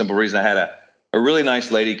 for the simple reason I had a really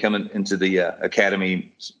nice lady coming into the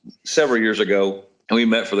academy several years ago, and we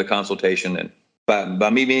met for the consultation. And by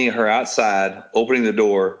me meeting her outside, opening the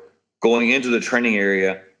door, going into the training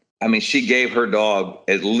area, I mean, she gave her dog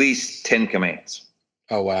at least 10 commands.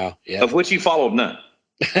 Oh, wow. Yeah. Of which he followed none.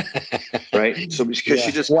 Right. So because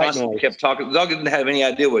she just constantly kept talking, the dog didn't have any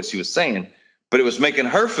idea what she was saying, but it was making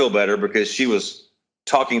her feel better because she was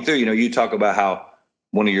talking through. You talk about how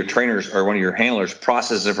one of your trainers or one of your handlers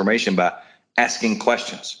processes information by asking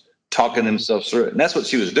questions, talking themselves through it. And that's what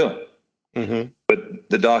she was doing. Mm-hmm. But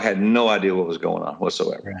the dog had no idea what was going on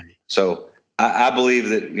whatsoever. Right. So I believe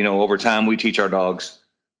that, over time we teach our dogs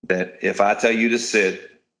that if I tell you to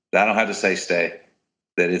sit, I don't have to say stay,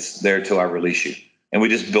 that it's there till I release you. And we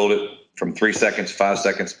just build it from 3 seconds, 5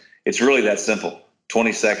 seconds. It's really that simple.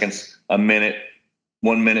 20 seconds, a minute,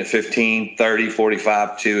 1 minute, 15, 30,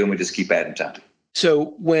 45, 2, and we just keep adding time.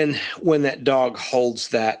 So when that dog holds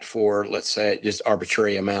that for, let's say, just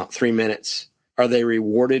arbitrary amount, 3 minutes, are they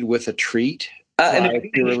rewarded with a treat? Yeah,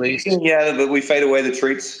 but we fade away the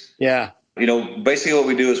treats. Yeah. Basically what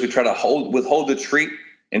we do is we try to withhold the treat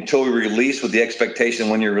until we release, with the expectation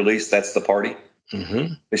when you're released, that's the party.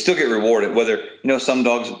 Mm-hmm. They still get rewarded. Whether some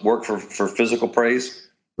dogs work for physical praise.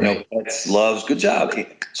 Right. Pets loves, good job.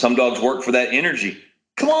 Some dogs work for that energy.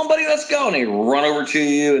 Come on, buddy, let's go, and they run over to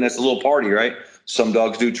you, and it's a little party, right? Some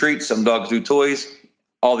dogs do treats, some dogs do toys,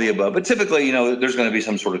 all the above. But typically, there's going to be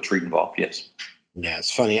some sort of treat involved. Yes. Yeah,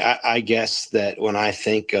 it's funny. I guess that when I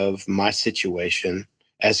think of my situation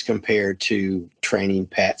as compared to training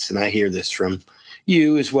pets, and I hear this from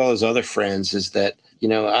you as well as other friends, is that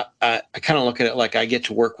I kind of look at it like I get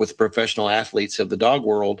to work with professional athletes of the dog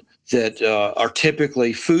world that are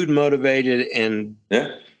typically food motivated and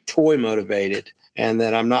toy motivated, and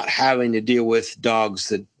that I'm not having to deal with dogs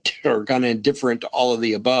that are kind of indifferent to all of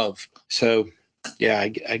the above. So, yeah, I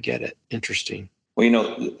get it. Interesting. Well,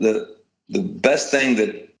 the best thing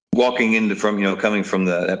that walking into coming from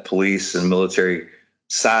that police and military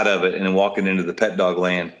side of it and then walking into the pet dog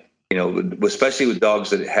land, especially with dogs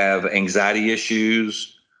that have anxiety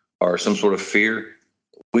issues or some sort of fear,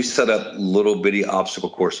 we set up little bitty obstacle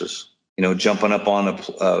courses, jumping up on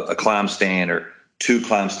a climb stand or 2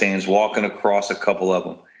 climb stands, walking across a couple of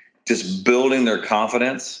them, just building their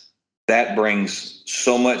confidence. That brings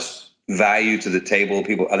so much value to the table.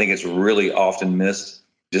 People, I think it's really often missed,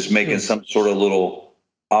 just making some sort of little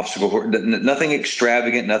obstacle course, nothing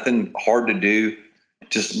extravagant, nothing hard to do.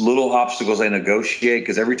 Just little obstacles they negotiate,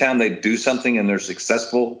 because every time they do something and they're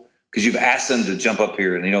successful, because you've asked them to jump up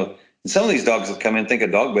here, and some of these dogs that come in think a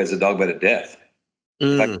dog bed is a dog bed of death.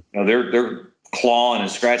 Like, they're clawing and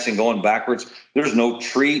scratching, going backwards. There's no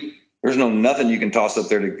treat. There's no nothing you can toss up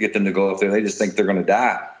there to get them to go up there. They just think they're going to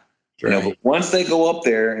die. Right. But once they go up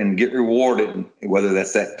there and get rewarded, whether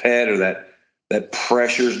that's that pet or that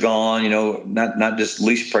pressure's gone, not just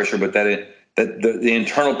leash pressure, but that the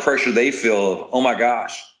internal pressure they feel of, oh my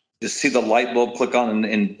gosh, just see the light bulb click on,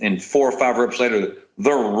 and 4 or 5 reps later,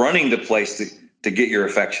 they're running the place to get your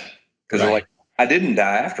affection. Because they're like, I didn't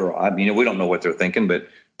die after all. We don't know what they're thinking, but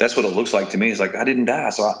that's what it looks like to me. It's like, I didn't die,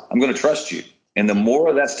 so I'm going to trust you. And the more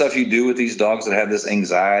of that stuff you do with these dogs that have this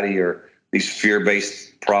anxiety or these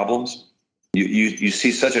fear-based problems, you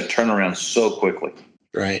see such a turnaround so quickly.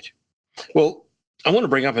 Right. Well, I want to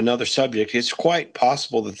bring up another subject. It's quite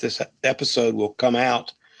possible that this episode will come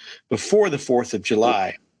out before the 4th of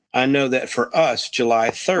July. I know that for us, July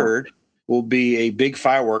 3rd will be a big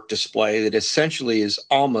firework display that essentially is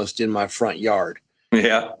almost in my front yard.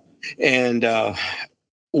 Yeah. And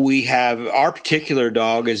we have, our particular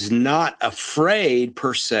dog is not afraid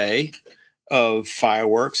per se of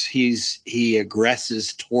fireworks. He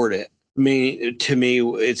aggresses toward it. To me,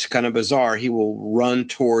 it's kind of bizarre. He will run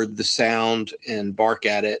toward the sound and bark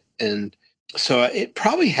at it. And so it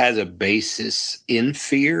probably has a basis in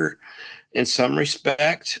fear in some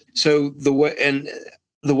respect. So the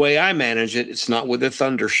way I manage it, it's not with a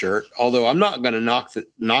thunder shirt, although I'm not going to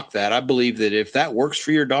knock that. I believe that if that works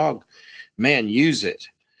for your dog, man, use it.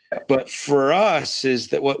 But for us, is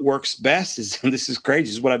that what works best is, and this is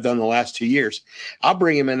crazy, is what I've done the last 2 years. I'll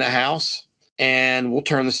bring him in the house and we'll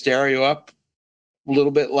turn the stereo up a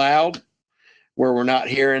little bit loud where we're not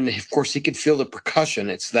hearing. Of course, he can feel the percussion.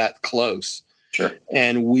 It's that close. Sure.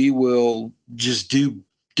 And we will just do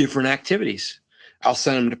different activities. I'll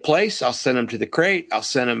send him to place. I'll send him to the crate. I'll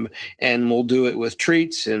send him, and we'll do it with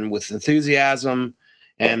treats and with enthusiasm.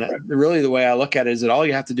 And really the way I look at it is that all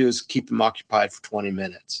you have to do is keep him occupied for 20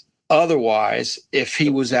 minutes. Otherwise, if he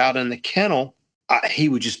was out in the kennel, he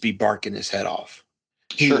would just be barking his head off.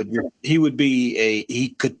 Sure.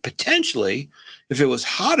 He could potentially, if it was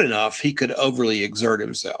hot enough, he could overly exert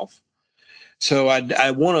himself. So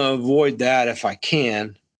I want to avoid that if I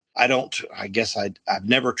can. I've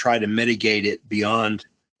never tried to mitigate it beyond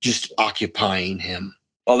just occupying him.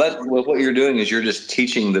 Well, what you're doing is you're just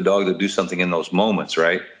teaching the dog to do something in those moments,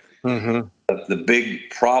 right? Mm-hmm. The big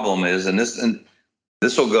problem is, and this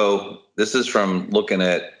is from looking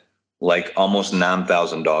at like almost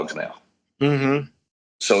 9,000 dogs now. Mm-hmm.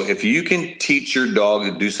 So if you can teach your dog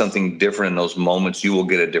to do something different in those moments, you will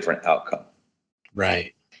get a different outcome.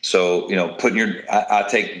 Right. So, I'll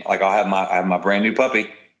have my brand new puppy.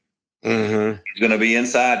 Mm-hmm. He's going to be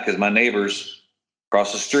inside because my neighbors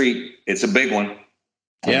across the street, it's a big one.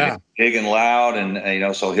 Yeah. Big and loud.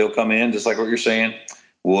 And, so he'll come in just like what you're saying.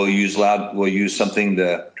 We'll use something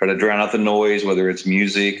to try to drown out the noise, whether it's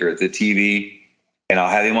music or the TV. And I'll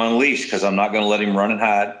have him on a leash because I'm not going to let him run and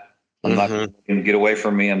hide. I'm not going to let him get away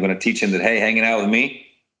from me. I'm going to teach him that, hey, hanging out with me,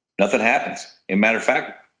 nothing happens. As a matter of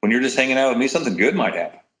fact, when you're just hanging out with me, something good might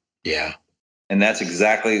happen. Yeah. And that's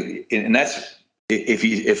exactly, and that's,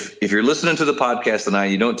 if you're listening to the podcast tonight,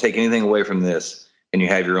 you don't take anything away from this and you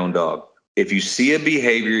have your own dog. If you see a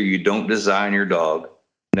behavior you don't desire in your dog,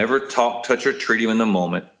 never talk, touch, or treat him in the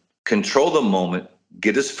moment. Control the moment.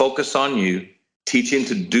 Get his focus on you. Teach him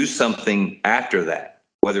to do something after that,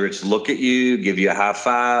 whether it's look at you, give you a high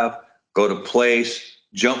five, go to place,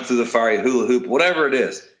 jump through the fiery hula hoop, whatever it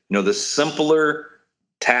is. The simpler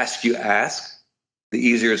task you ask, the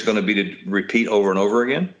easier it's going to be to repeat over and over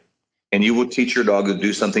again. And you will teach your dog to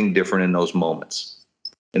do something different in those moments.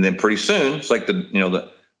 And then pretty soon, it's like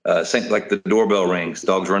like the doorbell rings.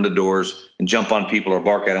 Dogs run to doors and jump on people or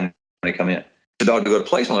bark at them when they come in. The dog to go to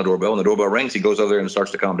place on the doorbell. When the doorbell rings, he goes over there and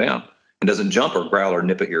starts to calm down and doesn't jump or growl or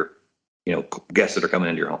nip at your, guests that are coming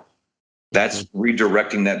into your home. That's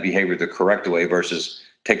redirecting that behavior the correct way versus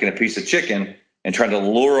taking a piece of chicken and trying to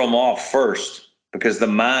lure them off first, because the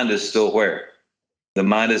mind is still where? The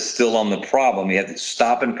mind is still on the problem. You have to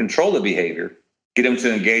stop and control the behavior, get them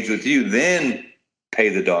to engage with you, then pay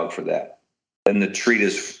the dog for that. Then the treat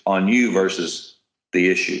is on you versus the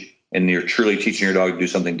issue. And you're truly teaching your dog to do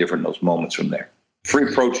something different in those moments from there.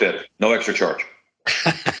 Free pro tip, no extra charge.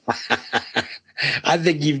 I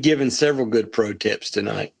think you've given several good pro tips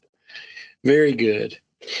tonight. Very good.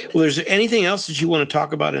 Well, is there anything else that you want to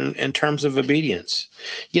talk about in terms of obedience?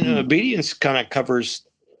 Obedience kind of covers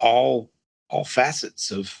all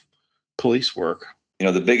facets of police work.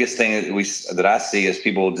 The biggest thing that I see is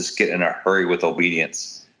people just get in a hurry with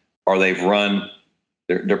obedience, or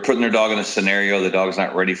they're putting their dog in a scenario the dog's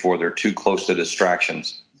not ready for. They're too close to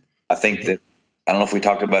distractions. I think that, I don't know if we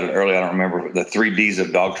talked about it earlier. I don't remember the 3 Ds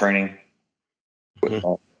of dog training.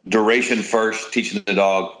 Duration first, teaching the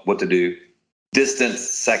dog what to do. Distance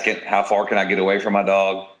second, how far can I get away from my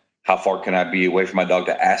dog? How far can I be away from my dog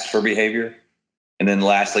to ask for behavior? And then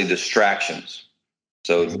lastly, distractions.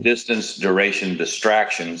 So distance, duration,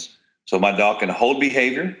 distractions. So my dog can hold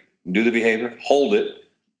behavior, do the behavior, hold it,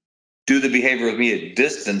 do the behavior with me at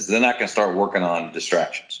distance, then I can start working on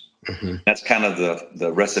distractions. Mm-hmm. That's kind of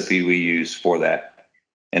the recipe we use for that.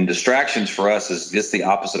 And distractions for us is just the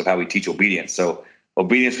opposite of how we teach obedience. So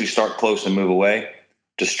obedience, we start close and move away.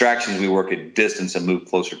 Distractions, we work at distance and move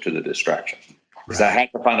closer to the distraction. Because I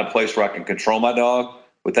have to find a place where I can control my dog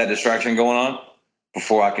with that distraction going on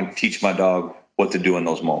before I can teach my dog what to do in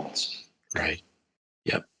those moments. Right.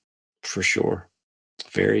 Yep, for sure.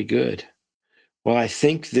 Very good. Well, I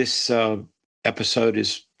think this episode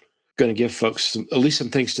is going to give folks at least some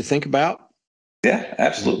things to think about. Yeah,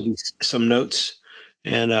 absolutely. Some notes.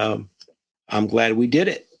 And I'm glad we did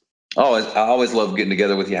it. Oh, I always love getting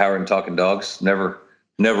together with you, Howard, and talking dogs. Never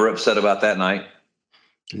upset about that night.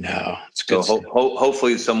 No, it's good. So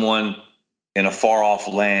hopefully someone in a far off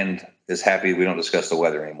land is happy we don't discuss the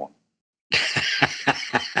weather anymore.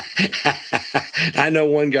 I know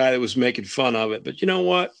one guy that was making fun of it, but you know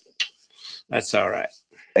what? That's all right.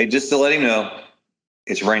 Hey, just to let him know,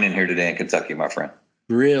 it's raining here today in Kentucky, my friend.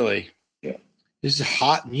 Really? Yeah. This is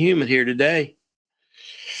hot and humid here today.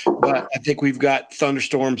 But I think we've got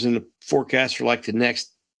thunderstorms in the forecast for like the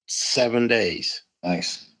next 7 days.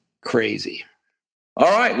 Nice. Crazy.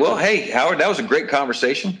 All right. Well, hey, Howard, that was a great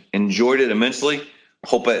conversation. Enjoyed it immensely.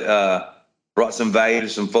 Hope it brought some value to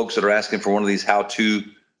some folks that are asking for one of these how-to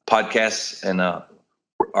podcasts. And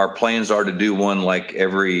our plans are to do one like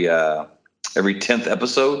every 10th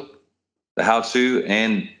episode, the how-to.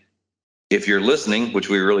 And if you're listening, which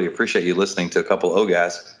we really appreciate you listening to a couple of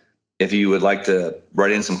guys, if you would like to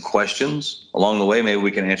write in some questions along the way, maybe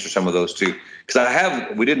we can answer some of those too.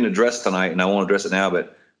 because we didn't address tonight, and I won't address it now,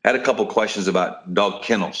 but I had a couple questions about dog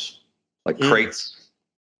kennels, like crates,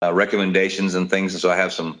 recommendations and things. And so I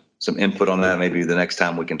have some input on that. Maybe the next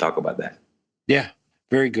time we can talk about that. Yeah,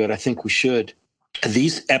 very good. I think we should.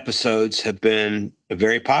 These episodes have been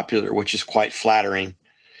very popular, which is quite flattering.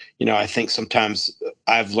 I think sometimes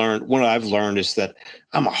what I've learned is that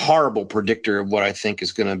I'm a horrible predictor of what I think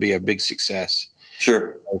is going to be a big success.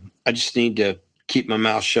 Sure. I just need to keep my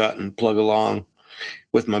mouth shut and plug along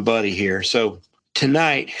with my buddy here. So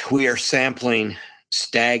tonight we are sampling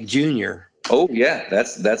Stag Junior. Oh yeah,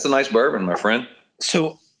 that's a nice bourbon, my friend.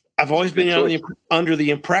 So I've always been under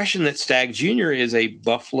the impression that Stag Junior is a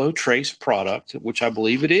Buffalo Trace product, which I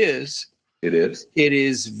believe it is. It is. It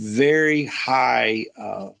is very high.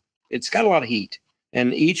 It's got a lot of heat,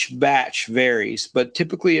 and each batch varies, but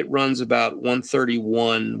typically it runs about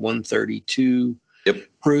 131, 132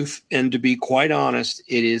 proof. And to be quite honest,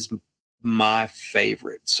 it is my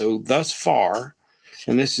favorite. So thus far,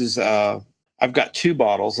 and this is, I've got 2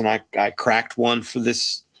 bottles, and I cracked one for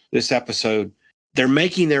this episode. They're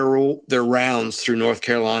making their rounds through North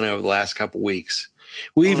Carolina over the last couple of weeks.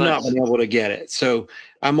 We've not been able to get it. So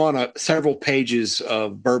I'm on several pages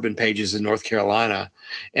of bourbon pages in North Carolina,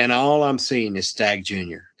 and all I'm seeing is Stag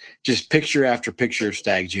Junior. Just picture after picture of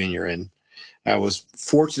Stag Junior. And I was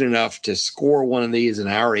fortunate enough to score one of these, and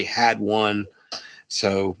I already had one.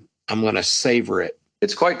 So I'm going to savor it.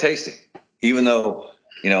 It's quite tasty, even though,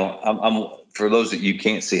 I'm for those that you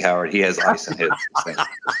can't see, Howard, he has ice in his.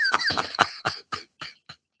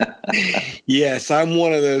 Yes, I'm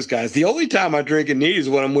one of those guys. The only time I drink it neat is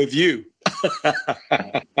when I'm with you.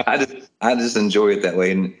 I just enjoy it that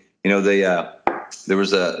way. And there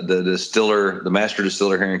was the master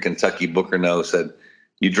distiller here in Kentucky, Booker Noe, said,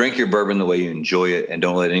 "You drink your bourbon the way you enjoy it, and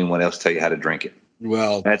don't let anyone else tell you how to drink it."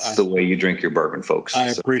 Well, that's the way you drink your bourbon, folks. I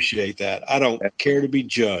appreciate that. I don't care to be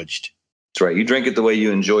judged. That's right. You drink it the way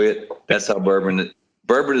you enjoy it. That's how bourbon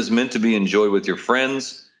is meant to be enjoyed with your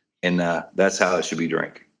friends, and that's how it should be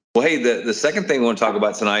drank. Well, hey, the second thing we want to talk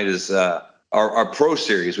about tonight is our pro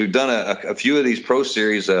series. We've done a few of these pro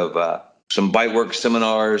series of some bite work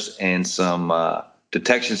seminars and some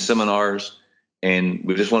detection seminars, and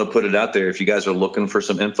we just want to put it out there. If you guys are looking for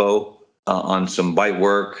some info on some bite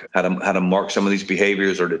work, how to mark some of these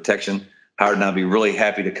behaviors or detection, Howard and I'd be really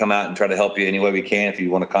happy to come out and try to help you any way we can. If you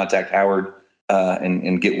want to contact Howard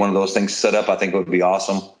and get one of those things set up, I think it would be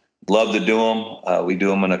awesome. Love to do them. We do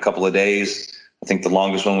them in a couple of days. I think the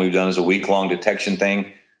longest one we've done is a week-long detection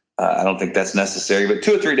thing. I don't think that's necessary, but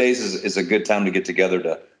 2 or 3 days is a good time to get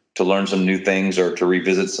together to learn some new things or to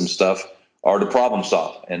revisit some stuff or to problem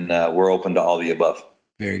solve. And we're open to all the above.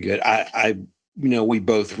 Very good. We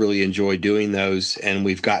both really enjoy doing those, and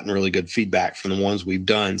we've gotten really good feedback from the ones we've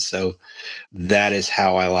done. So that is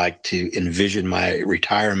how I like to envision my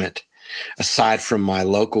retirement, aside from my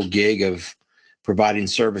local gig of providing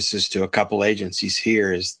services to a couple agencies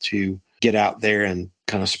here, is to get out there and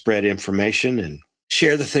kind of spread information and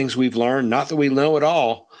share the things we've learned. Not that we know it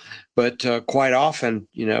all, but quite often,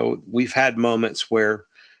 we've had moments where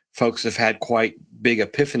folks have had quite big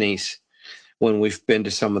epiphanies when we've been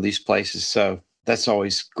to some of these places. So that's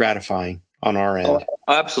always gratifying on our end. Oh,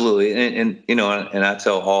 absolutely. And I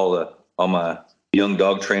tell all my young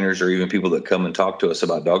dog trainers or even people that come and talk to us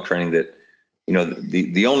about dog training that,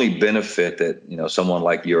 the only benefit that, someone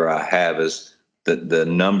like you or I have is the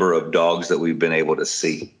number of dogs that we've been able to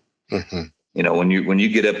see. Mm-hmm. When you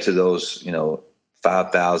get up to those,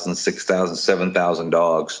 5,000, 6,000, 7,000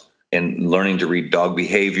 dogs and learning to read dog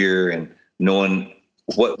behavior and knowing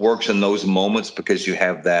what works in those moments because you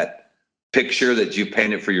have that picture that you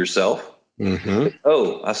painted for yourself. Mm-hmm.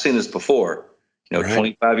 Oh, I've seen this before. Right.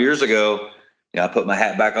 25 years ago, I put my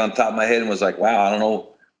hat back on top of my head and was like, wow, I don't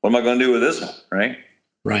know, what am I going to do with this one? Right.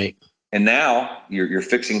 Right. And now you're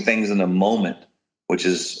fixing things in the moment, which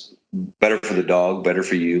is better for the dog, better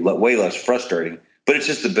for you, way less frustrating, but it's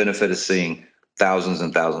just the benefit of seeing thousands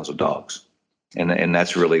and thousands of dogs. And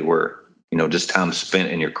that's really where, just time spent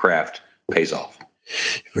in your craft pays off.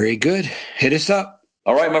 Very good. Hit us up.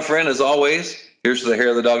 All right, my friend, as always, here's to the hair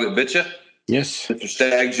of the dog that bit you. Yes. Mr.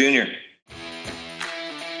 Stag Jr.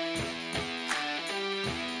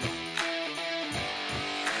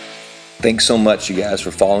 Thanks so much, you guys,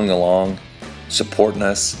 for following along, supporting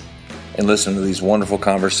us, and listening to these wonderful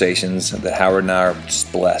conversations that Howard and I are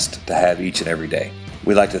just blessed to have each and every day.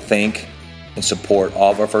 We'd like to thank and support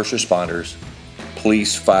all of our first responders,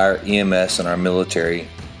 police, fire, EMS, and our military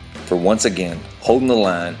for once again holding the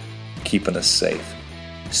line, keeping us safe.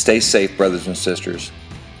 Stay safe, brothers and sisters.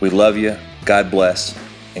 We love you. God bless,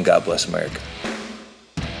 and God bless America.